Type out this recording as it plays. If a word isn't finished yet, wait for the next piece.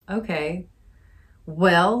Okay.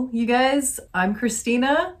 Well, you guys, I'm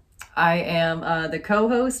Christina. I am the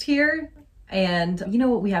co-host here. And you know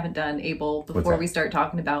what we haven't done, Abel, before we start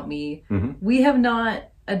talking about me? We have not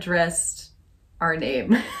addressed our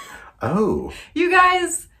name. Oh. You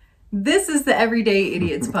guys, this is the Everyday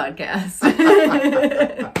Idiots podcast.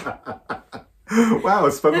 Wow,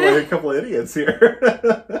 it's spoken like a couple of idiots here.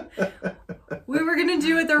 We were going to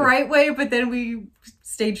do it the right way, but then we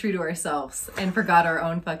stayed true to ourselves and forgot our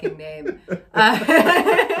own fucking name.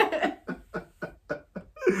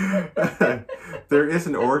 There is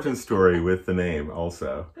an origin story with the name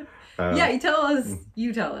also. Yeah, you tell us.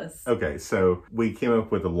 You tell us. Okay, so we came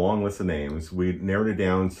up with a long list of names. We narrowed it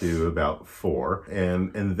down to about 4.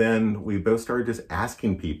 And then we both started just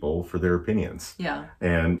asking people for their opinions. Yeah.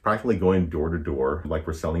 And practically going door to door, like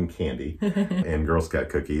we're selling candy and Girl Scout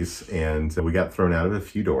cookies. And we got thrown out of a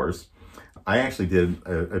few doors. I actually did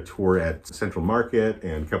a tour at Central Market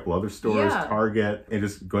and a couple other stores, Target, and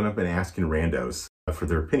just going up and asking randos for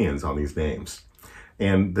their opinions on these names.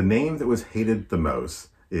 And the name that was hated the most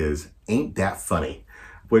is Ain't That Funny,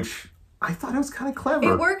 which I thought it was kind of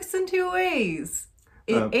clever. It works in 2 ways.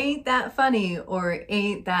 It ain't that funny or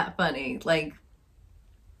ain't that funny. Like,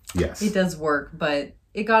 yes, it does work, but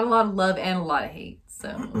it got a lot of love and a lot of hate.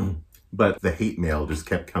 So, but the hate mail just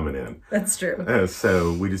kept coming in. That's true.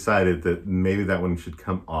 So we decided that maybe that one should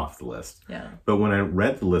come off the list. Yeah. But when I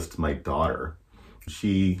read the list to my daughter,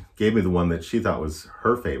 she gave me the one that she thought was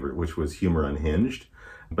her favorite, which was Humor Unhinged.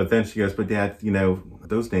 But then she goes, but Dad, you know,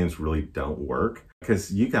 those names really don't work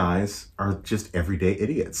because you guys are just everyday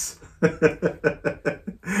idiots.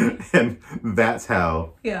 And that's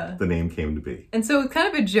how the name came to be. And so it's kind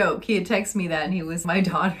of a joke. He had texted me that and he was, my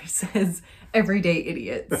daughter says everyday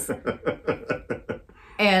idiots.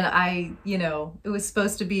 And I, you know, it was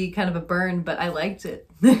supposed to be kind of a burn, but I liked it.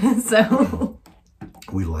 So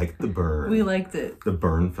we liked the burn. We liked it. The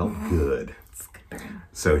burn felt good.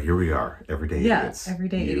 So here we are, everyday idiots. Yeah,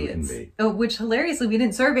 everyday you idiots. And me. Oh, which hilariously we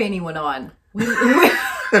didn't survey anyone on. We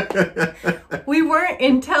weren't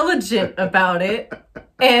intelligent about it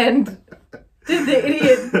and did the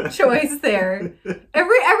idiot choice there.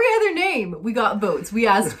 Every other name we got votes. We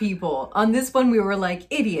asked people. On this one we were like,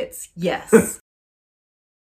 idiots, yes.